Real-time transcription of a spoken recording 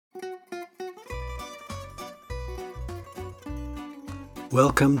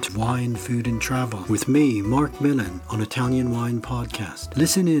Welcome to Wine, Food and Travel with me, Mark Millen, on Italian Wine Podcast.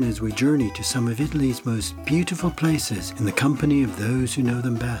 Listen in as we journey to some of Italy's most beautiful places in the company of those who know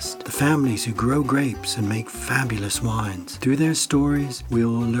them best, the families who grow grapes and make fabulous wines. Through their stories, we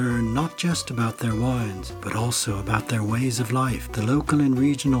will learn not just about their wines, but also about their ways of life, the local and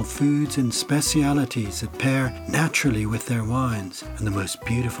regional foods and specialities that pair naturally with their wines, and the most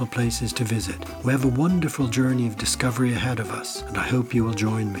beautiful places to visit. We have a wonderful journey of discovery ahead of us, and I hope you will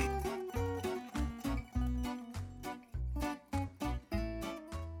join me.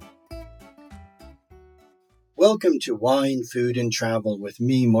 Welcome to Wine, Food and Travel with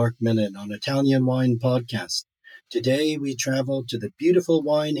me, Mark Millen, on Italian Wine Podcast. Today we travel to the beautiful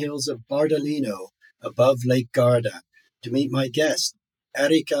wine hills of Bardolino above Lake Garda to meet my guest,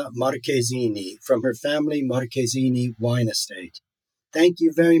 Erika Marchesini, from her family Marchesini Wine Estate. Thank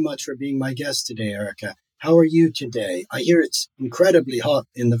you very much for being my guest today, Erika. How are you today? I hear it's incredibly hot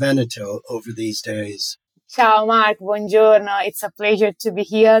in the Veneto over these days. Ciao Mark, buongiorno. It's a pleasure to be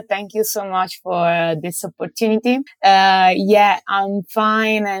here. Thank you so much for this opportunity. I'm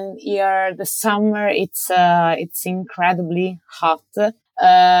fine, and here the summer it's incredibly hot.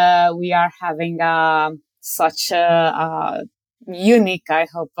 We are having such a unique, I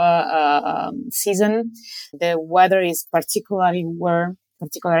hope, season. The weather is particularly warm,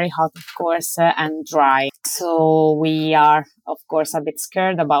 particularly hot, of course, and dry. So we are, of course, a bit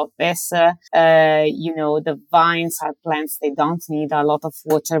scared about this. The vines are plants. They don't need a lot of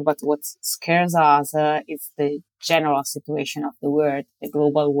water, but what scares us is the general situation of the world, the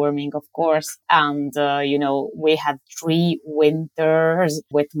global warming, of course. And, we had 3 winters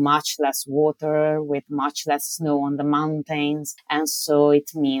with much less water, with much less snow on the mountains. And so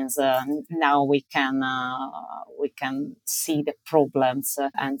it means now we can see the problems.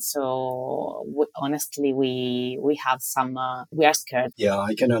 And so honestly, we have some, we are scared. Yeah,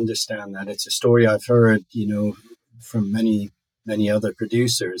 I can understand that. It's a story I've heard, from many other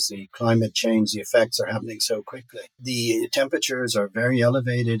producers. The climate change, the effects are happening so quickly. The temperatures are very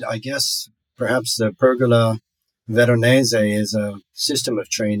elevated. I guess perhaps the Pergola Veronese is a system of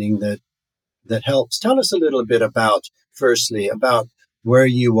training that helps. Tell us a little bit about where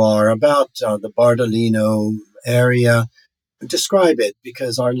you are, about the Bardolino area. Describe it,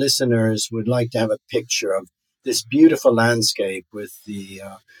 because our listeners would like to have a picture of this beautiful landscape with the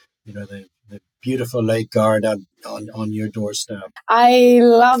beautiful Lake Garda on your doorstep. I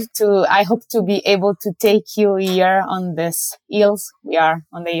hope to be able to take you here on these hills. We are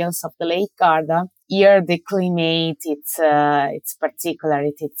on the hills of the Lake Garda. Here, the climate, it's particular,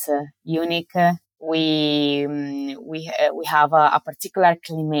 it's unique. We have a particular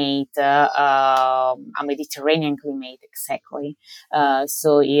climate, a Mediterranean climate, exactly.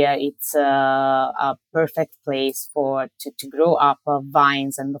 So yeah, it's a perfect place to grow up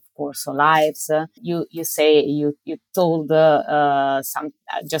vines and of course olives. You told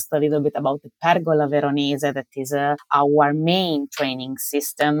just a little bit about the Pergola Veronese. That is our main training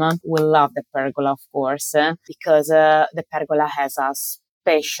system. We love the Pergola, of course, because the Pergola has a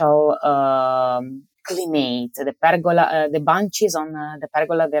special climate. The pergola, the bunches on the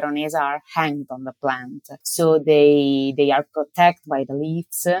Pergola Veronese are hanged on the plant, so they are protected by the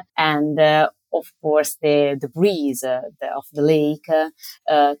leaves, and of course the breeze of the lake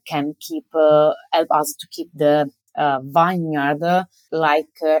can help us to keep the vineyard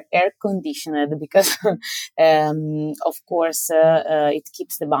like air conditioned, because of course it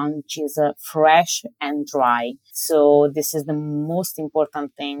keeps the bunches fresh and dry. So this is the most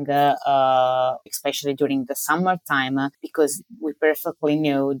important thing, especially during the summertime, because we perfectly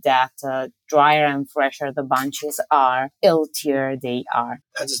know that drier and fresher the bunches are, healthier they are.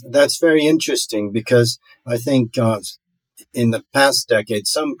 That's very interesting, because I think in the past decade,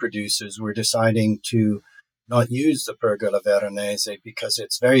 some producers were deciding to not use the Pergola Veronese because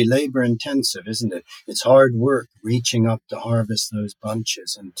it's very labor intensive, isn't it? It's hard work reaching up to harvest those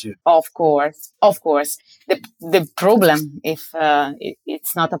bunches and to. Of course. The problem, if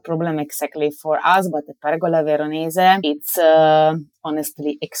it's not a problem exactly for us, but the Pergola Veronese, it's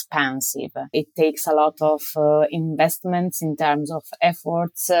honestly expensive. It takes a lot of investments in terms of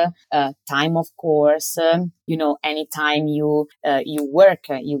efforts, time, of course. Anytime you work,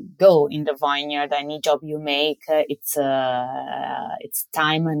 you go in the vineyard, any job you make, it's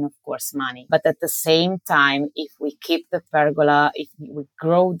time and of course money. But at the same time, if we keep the pergola, if we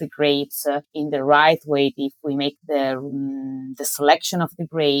grow the grapes in the right way, if we make the selection of the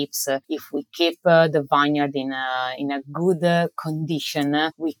grapes, if we keep the vineyard in a good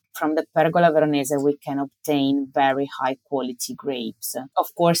condition, we from the Pergola Veronese, we can obtain very high quality grapes. Of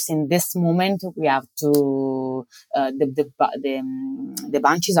course, in this moment, we have to, the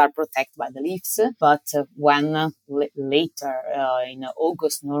bunches are protected by the leaves, but when later in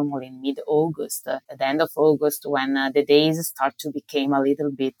August, normally in mid-August, at the end of August, when the days start to become a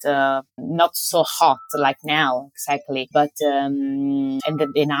little bit not so hot like now exactly, but and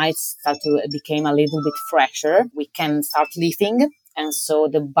the nights start to become a little bit fresher, we can start leafing, and so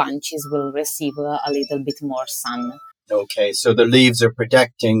the bunches will receive a little bit more sun. Okay, so the leaves are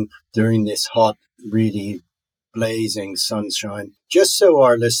protecting during this hot, really blazing sunshine. Just so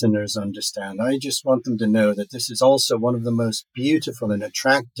our listeners understand, I just want them to know that this is also one of the most beautiful and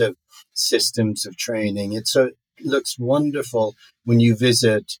attractive systems of training. It looks wonderful when you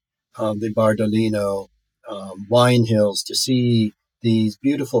visit the Bardolino wine hills to see these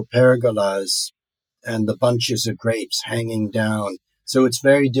beautiful pergolas and the bunches of grapes hanging down. So it's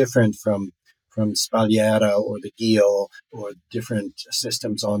very different from Spalliera or the Gio or different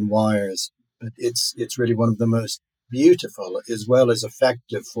systems on wires. But it's really one of the most beautiful as well as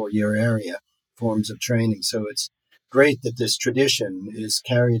effective for your area forms of training. So it's great that this tradition is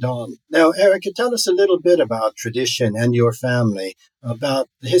carried on. Now, Erica, tell us a little bit about tradition and your family, about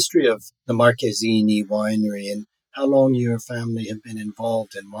the history of the Marchesini winery and how long your family have been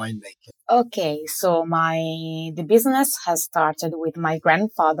involved in winemaking. Okay, so the business has started with my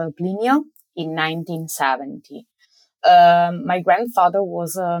grandfather Plinio in 1970. My grandfather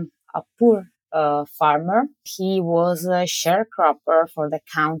was a poor farmer. He was a sharecropper for the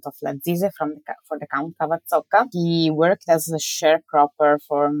Count of Lazise for the Count Cavazzocca. He worked as a sharecropper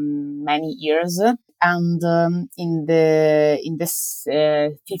for many years. And in the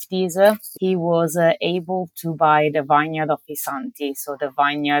 50s, he was able to buy the vineyard of Isanti. So the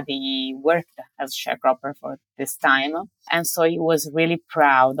vineyard he worked as sharecropper for this time, and so he was really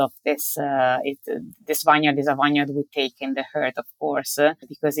proud of this. This vineyard is a vineyard we take in the heart, of course,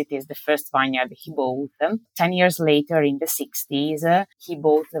 because it is the first vineyard he bought. 10 years later, in the 60s, he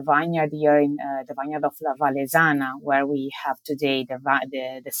bought the vineyard here in the vineyard of La Valesana, where we have today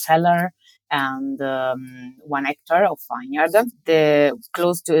the cellar and 1 hectare of vineyard.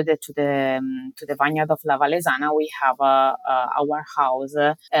 Close to the vineyard of La Valesana, we have our house,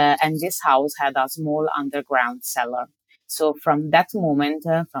 and this house had a small underground cellar. So from that moment,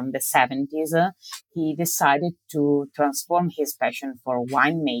 from the 70s, he decided to transform his passion for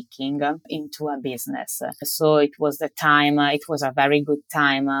winemaking into a business. So it was it was a very good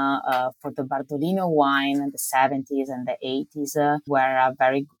time for the Bardolino wine. The 70s and the 80s were a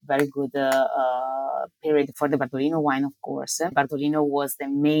very, very good period for the Bardolino wine, of course. Bardolino was the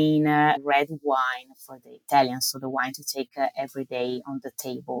main red wine for the Italians, so the wine to take every day on the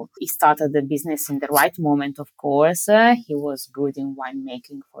table. He started the business in the right moment, of course. He was good in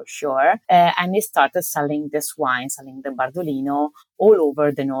winemaking for sure. And he started selling the Bardolino all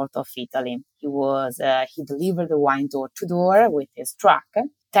over the north of Italy. He delivered the wine door to door with his truck.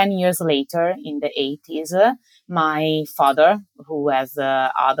 10 years later, in the 80s, my father, who has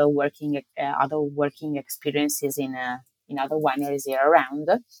other working experiences in other wineries here around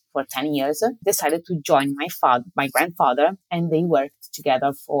for 10 years, decided to join my grandfather, and they worked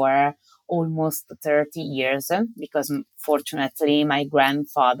together for almost 30 years, because fortunately my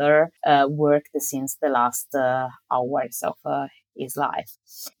grandfather worked since the last hours of his life.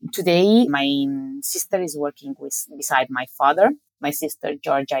 Today, my sister is working beside my father. My sister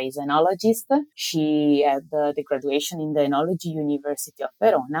Georgia is an enologist. She had the graduation in the Enology University of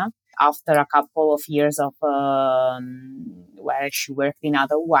Verona. After a couple of years of where she worked in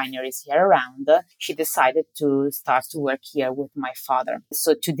other wineries here around, she decided to start to work here with my father.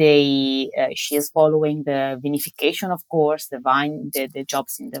 So today she is following the vinification, of course, the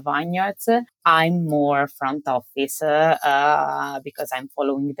jobs in the vineyards. I'm more front office because I'm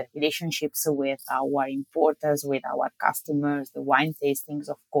following the relationships with our importers, with our customers, the wine tastings,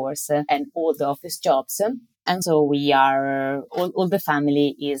 of course, and all the office jobs. And so we are all the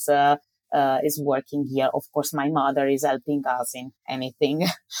family is working here. Of course, my mother is helping us in anything.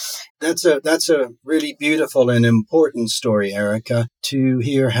 That's a really beautiful and important story, Erica, to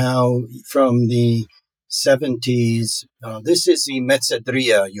hear how from the 70s, this is the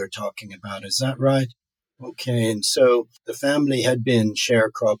Mezzadria you're talking about, is that right? Okay, and so the family had been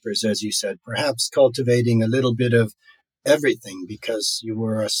sharecroppers, as you said, perhaps cultivating a little bit of everything because you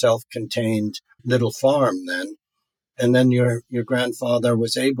were a self-contained little farm then. And then your grandfather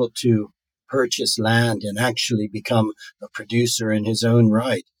was able to purchase land and actually become a producer in his own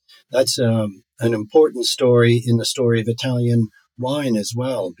right. That's an important story in the story of Italian wine as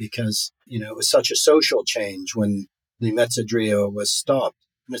well, because, it was such a social change when the Mezzadria was stopped.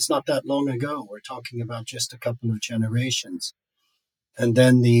 And it's not that long ago. We're talking about just a couple of generations. And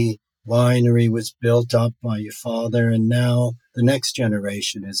then the winery was built up by your father, and now the next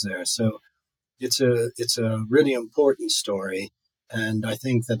generation is there. So it's a really important story, and I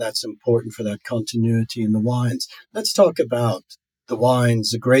think that that's important for that continuity in the wines. Let's talk about the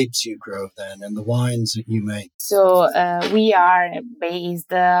wines, the grapes you grow then, and the wines that you make. So we are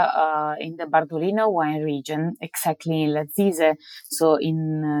based in the Bardolino wine region, exactly in Lazise, so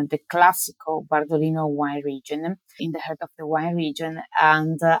in the classical Bardolino wine region, in the heart of the wine region,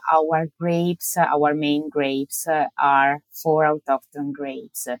 and our grapes, our main grapes, are four autochthon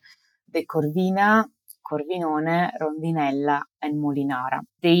grapes: the Corvina, Corvinone, Rondinella, and Molinara.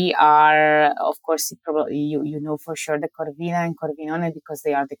 They are, of course, probably you know for sure the Corvina and Corvinone because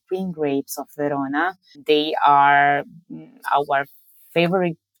they are the queen grapes of Verona. They are our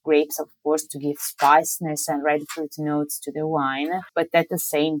favorite grapes, of course, to give spiciness and red fruit notes to the wine. But at the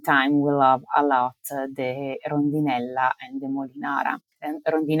same time, we love a lot the Rondinella and the Molinara. And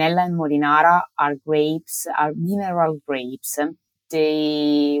Rondinella and Molinara are grapes, are mineral grapes.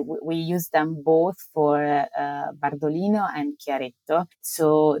 We use them both for Bardolino and Chiaretto.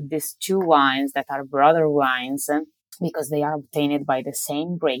 So these two wines that are brother wines, because they are obtained by the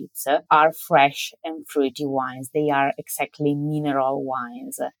same grapes, are fresh and fruity wines. They are exactly mineral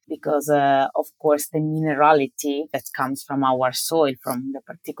wines because, of course, the minerality that comes from our soil, from the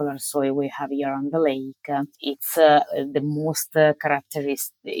particular soil we have here on the lake, it's the most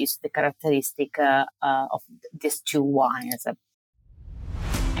characteristic. Is the characteristic of these two wines.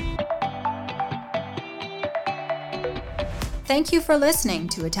 Thank you for listening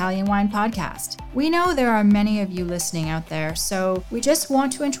to Italian Wine Podcast. We know there are many of you listening out there, so we just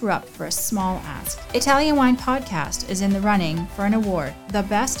want to interrupt for a small ask. Italian Wine Podcast is in the running for an award, the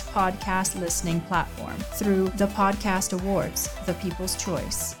Best Podcast Listening Platform, through the Podcast Awards, the People's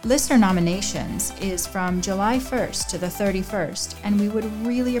Choice. Listener nominations is from July 1st to the 31st, and we would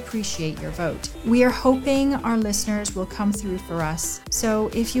really appreciate your vote. We are hoping our listeners will come through for us, so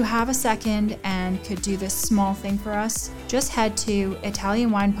if you have a second and could do this small thing for us, just head to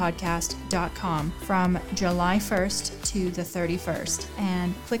ItalianWinePodcast.com from July 1st to the 31st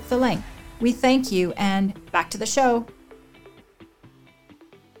and click the link. We thank you, and back to the show.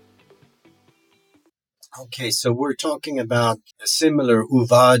 Okay, so we're talking about a similar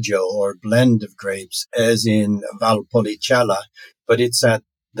uvaggio or blend of grapes as in Valpolicella, but it's at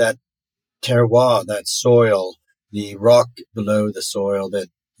that terroir, that soil, the rock below the soil that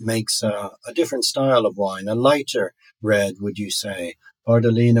makes a different style of wine, a lighter red, would you say?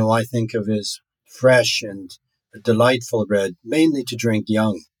 Bardolino, I think of as fresh and a delightful red, mainly to drink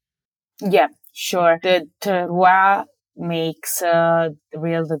young. Yeah, sure. The terroir makes the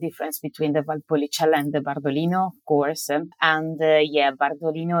difference between the Valpolicella and the Bardolino, of course. And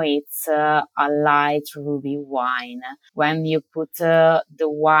Bardolino, it's a light ruby wine. When you put the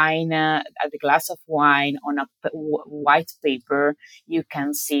wine, the glass of wine on a white paper, you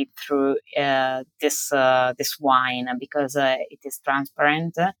can see through this wine because it is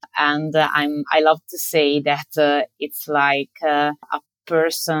transparent. And I love to say that it's like a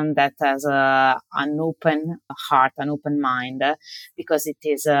person that has an open heart, an open mind, because it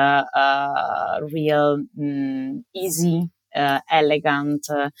is a real easy, elegant.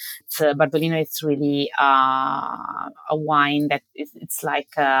 Bardolino. It's really a wine that it's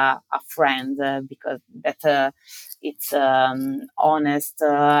like a friend because that it's honest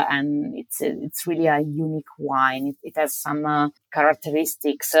and it's really a unique wine. It has some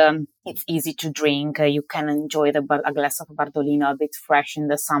characteristics. It's easy to drink. You can enjoy a glass of Bardolino a bit fresh in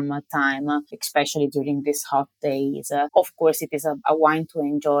the summertime, especially during these hot days. Of course, it is a wine to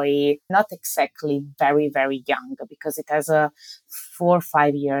enjoy, not exactly very, very young, because it has 4 or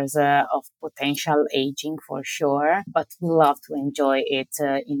 5 years of potential aging for sure. But we love to enjoy it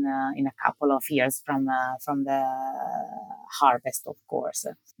in a couple of years from the harvest, of course.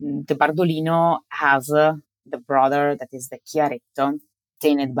 The Bardolino has the brother that is the Chiaretto,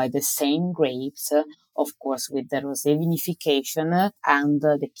 obtained by the same grapes, of course, with the rosé vinification, and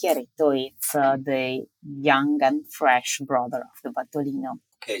the Chiaretto is the young and fresh brother of the Bardolino.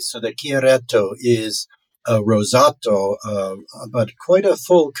 Okay, so the Chiaretto is a rosato, but quite a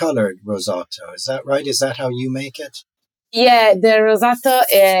full-colored rosato. Is that right? Is that how you make it? Yeah, the rosato,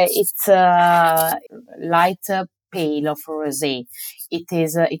 it's light pale of rosé.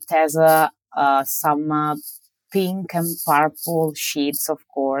 It has some pink and purple shades, of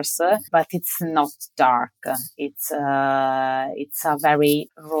course, but it's not dark. It's a very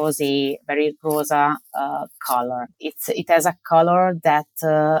rosy, very rosa color. It has a color that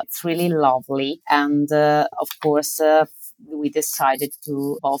it's really lovely, and of course. we decided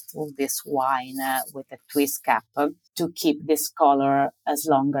to bottle this wine with a twist cap to keep this color as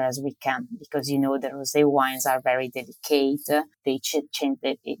longer as we can, because the rosé wines are very delicate. They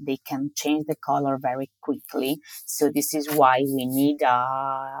can change the color very quickly. So this is why we need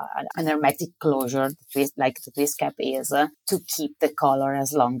an hermetic closure, like the twist cap is, to keep the color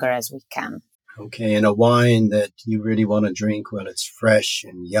as longer as we can. Okay, and a wine that you really want to drink while it's fresh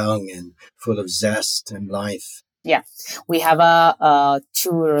and young and full of zest and life. Yeah, we have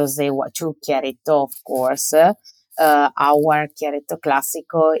two Chiaretto, of course. Our Chiaretto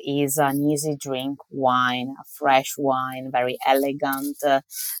Classico is an easy drink wine, a fresh wine, very elegant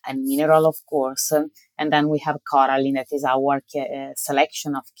and mineral, of course. And then we have Coraline, that is our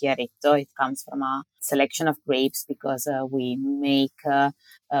selection of Chiaretto. It comes from a selection of grapes because we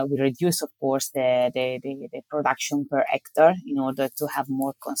reduce, of course, the production per hectare in order to have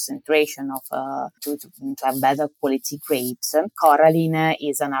more concentration to have better quality grapes. Coraline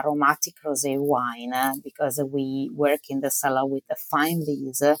is an aromatic rosé wine because we work in the cellar with the fine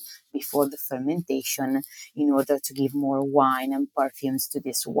leaves before the fermentation in order to give more wine and perfumes to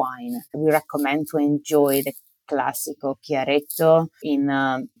this wine. We recommend to enjoy the Classico Chiaretto in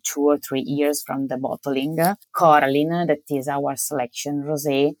 2 or 3 years from the bottling. Coraline, that is our selection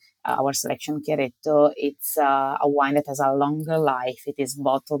rosé, our selection Chiaretto, it's a wine that has a longer life. It is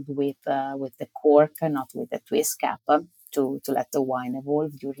bottled with the cork, not with the twist cap, to let the wine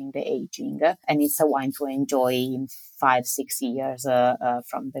evolve during the aging. And it's a wine to enjoy in 5-6 years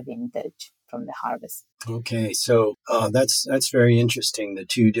from the vintage, from the harvest. Okay, so that's very interesting, the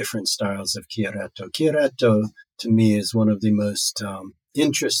two different styles of Chiaretto. Chiaretto, to me, is one of the most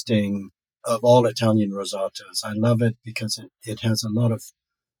interesting of all Italian rosatos. I love it because it has a lot of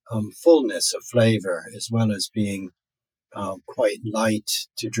fullness of flavor, as well as being quite light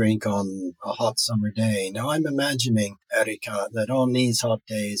to drink on a hot summer day. Now, I'm imagining, Erika, that on these hot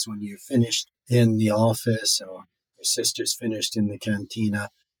days when you're finished in the office or your sister's finished in the cantina,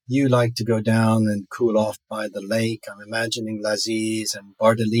 you like to go down and cool off by the lake. I'm imagining L'Aziz and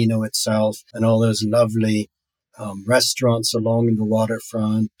Bardolino itself and all those lovely restaurants along the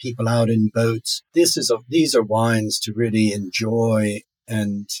waterfront, people out in boats. These are wines to really enjoy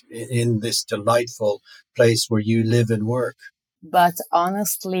and in this delightful place where you live and work. But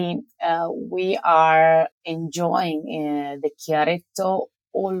honestly, we are enjoying the Chiaretto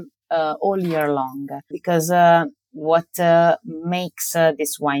all year long because what makes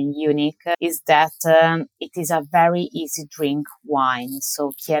this wine unique is that it is a very easy drink wine.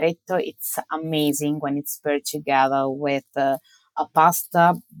 So Chiaretto, it's amazing when it's paired together with a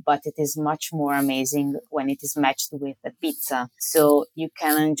pasta, but it is much more amazing when it is matched with a pizza. So you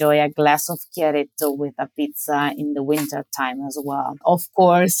can enjoy a glass of Chiaretto with a pizza in the winter time as well. Of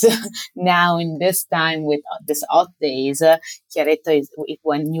course, now in this time with these hot days, Chiaretto is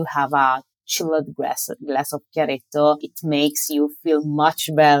when you have a chilled glass of Chiaretto, it makes you feel much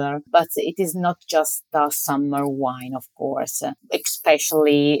better. But it is not just a summer wine, of course,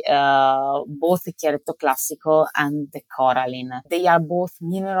 especially both the Chiaretto Classico and the Coraline. They are both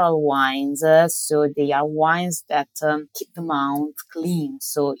mineral wines, so they are wines that keep the mouth clean.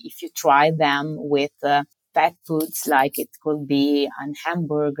 So if you try them with fat foods, like it could be an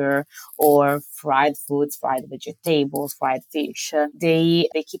hamburger or fried foods, fried vegetables, fried fish, they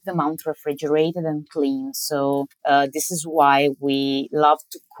keep the mouth refrigerated and clean. So this is why we love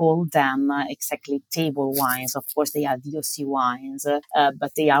to call them exactly table wines. Of course, they are DOC wines,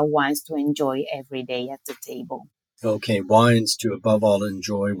 but they are wines to enjoy every day at the table. Okay, wines to above all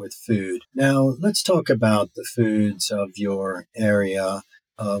enjoy with food. Now, let's talk about the foods of your area,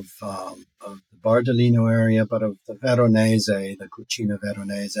 of the Bardolino area, but of the Veronese, the Cucina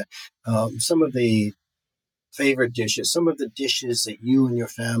Veronese. Some of the favorite dishes, some of the dishes that you and your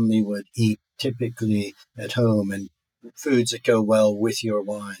family would eat typically at home, and foods that go well with your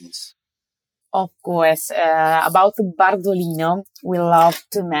wines. Of course, about Bardolino, we love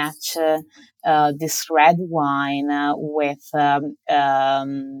to match this red wine with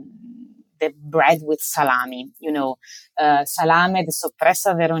the bread with salami. Salame, the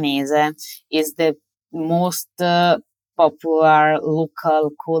soppressa veronese, is the most popular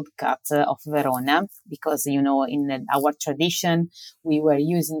local cold cut of Verona, because in our tradition we were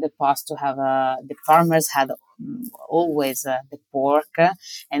used in the past to have the farmers had always the pork,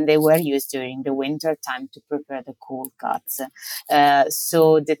 and they were used during the winter time to prepare the cold cuts.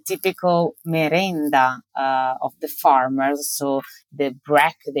 So the typical merenda of the farmers, so the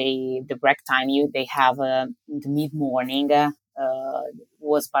break time they have in the mid morning,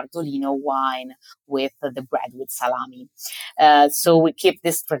 was Bardolino wine with the bread with salami. So we keep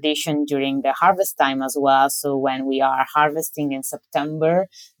this tradition during the harvest time as well. So when we are harvesting in September,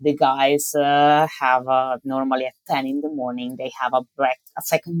 the guys have normally at 10 in the morning, they have a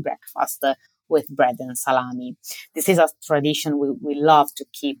second breakfast with bread and salami. This is a tradition we love to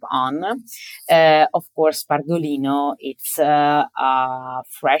keep on. Of course, Bardolino, it's a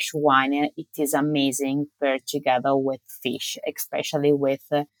fresh wine. It is amazing paired together with fish, especially with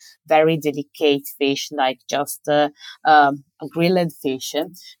very delicate fish like just a grilled fish,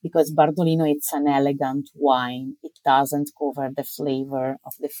 because Bardolino, it's an elegant wine. It doesn't cover the flavor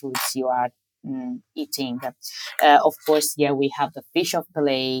of the foods you are eating. Of course, here we have the fish of the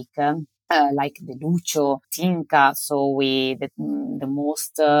lake, like the lucio, tinca. So the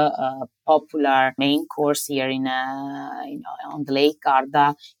most popular main course here on the Lake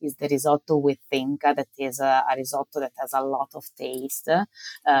Garda is the risotto with tinca. That is a risotto that has a lot of taste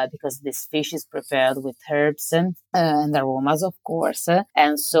because this fish is prepared with herbs and aromas, of course.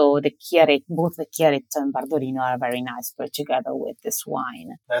 And so both the Chiaretto and Bardolino are very nice put together with this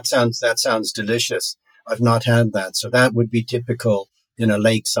wine. That sounds delicious. I've not had that, so that would be typical in a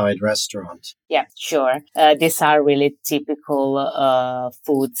lakeside restaurant. Yeah, sure. These are really typical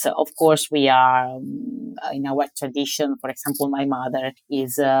foods. Of course, we are in our tradition. For example, my mother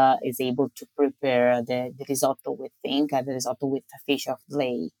is able to prepare the risotto with tinca, the risotto with the fish of the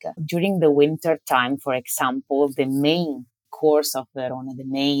lake. During the winter time, for example, the main course of Verona, the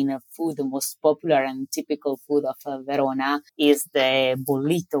main food, the most popular and typical food of Verona is the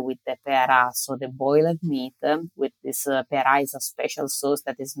bollito with the pera, so the boiled meat with this pera is a special sauce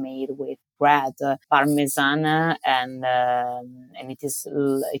that is made with bread, parmesan, and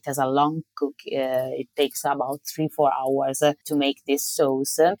it has a long cook. It takes about 3-4 hours to make this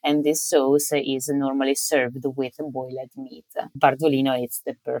sauce, and this sauce is normally served with boiled meat. Bardolino is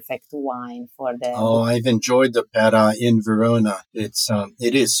the perfect wine for the. Oh, I've enjoyed the pera in Verona. It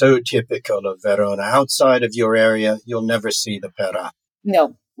is so typical of Verona. Outside of your area, you'll never see the pera.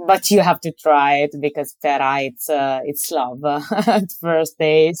 No, but you have to try it because pera, it's love at first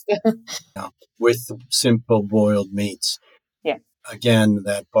taste. Yeah, with simple boiled meats. Yeah. Again,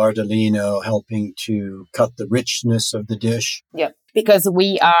 that Bardolino helping to cut the richness of the dish. Yeah, because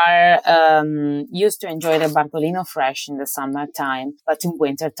we are used to enjoy the Bardolino fresh in the summertime, but in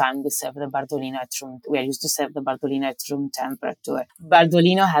wintertime we serve the Bardolino at room. We are used to serve the Bardolino at room temperature.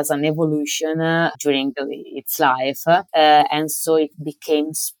 Bardolino has an evolution during its life, and so it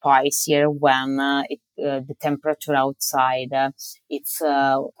became spicier when the temperature outside it's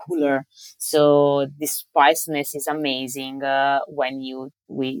cooler. So the spiciness is amazing when you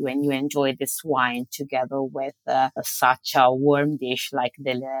enjoy this wine together with such a warm dish like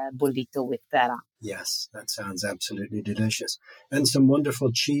the bollito with pera. Yes, that sounds absolutely delicious. And some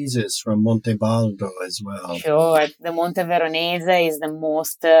wonderful cheeses from Montebaldo as well. Sure, the Monte Veronese is the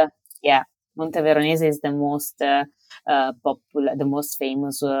most Monte Veronese is the most popular, the most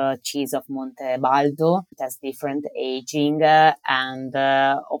famous cheese of Montebaldo. It has different aging, and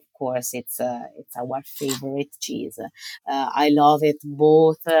of course, it's our favorite cheese. I love it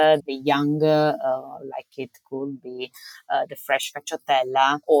both the young, like it could be the fresh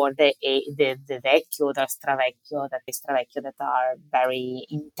cacciatella, or the vecchio, the stravecchio, that are very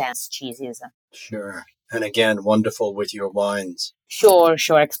intense cheeses. Sure. And again, wonderful with your wines. Sure,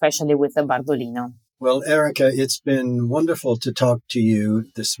 especially with the Bardolino. Well, Erica, it's been wonderful to talk to you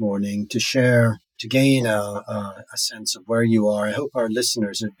this morning, to gain a sense of where you are. I hope our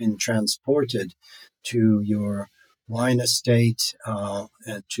listeners have been transported to your wine estate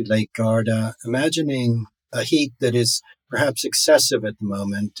and to Lake Garda, imagining a heat that is perhaps excessive at the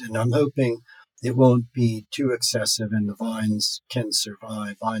moment. And I'm hoping it won't be too excessive and the vines can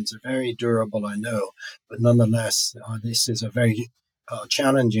survive. Vines are very durable, I know, but nonetheless, this is a very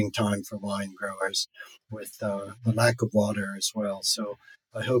challenging time for wine growers with the lack of water as well. So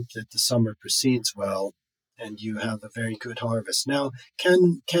I hope that the summer proceeds well and you have a very good harvest. Now,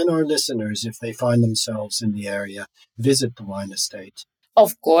 can our listeners, if they find themselves in the area, visit the wine estate?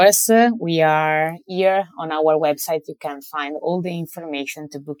 Of course, we are here on our website. You can find all the information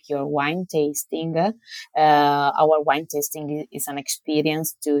to book your wine tasting. Our wine tasting is an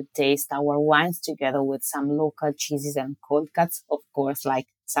experience to taste our wines together with some local cheeses and cold cuts, of course, like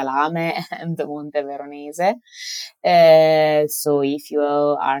Salame and the Monte Veronese. So if you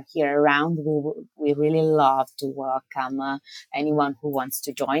are here around, we really love to welcome anyone who wants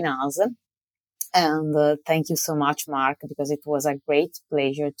to join us. And thank you so much, Mark, because it was a great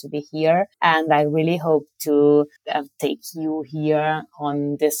pleasure to be here. And I really hope to take you here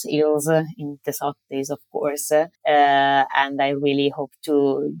on these hills in the hot days, of course. And I really hope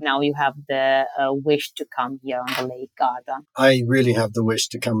to, now you have the wish to come here on the Lake Garda. I really have the wish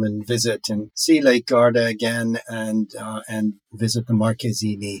to come and visit and see Lake Garda again and visit the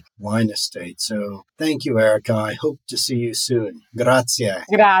Marchesini wine estate. So thank you, Erica. I hope to see you soon. Grazie.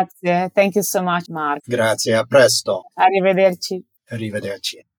 Grazie. Thank you so much, Mark. Grazie. A presto. Arrivederci.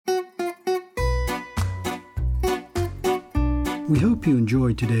 Arrivederci. We hope you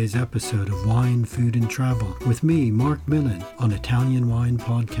enjoyed today's episode of Wine, Food and Travel with me, Mark Millen, on Italian Wine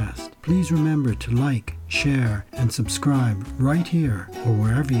Podcast. Please remember to like, share and subscribe right here or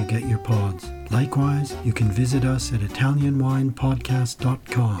wherever you get your pods. Likewise, you can visit us at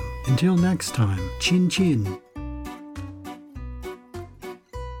ItalianWinePodcast.com. Until next time, chin chin.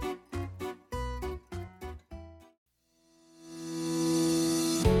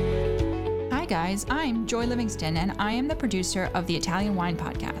 Guys, I'm Joy Livingston and I am the producer of the Italian Wine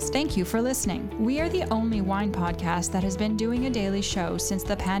Podcast. Thank you for listening. We are the only wine podcast that has been doing a daily show since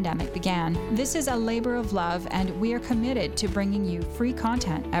the pandemic began. This is a labor of love and we are committed to bringing you free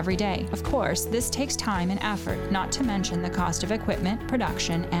content every day. Of course, this takes time and effort, not to mention the cost of equipment,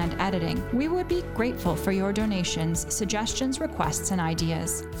 production, and editing. We would be grateful for your donations, suggestions, requests, and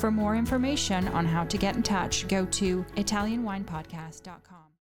ideas. For more information on how to get in touch, go to ItalianWinePodcast.com.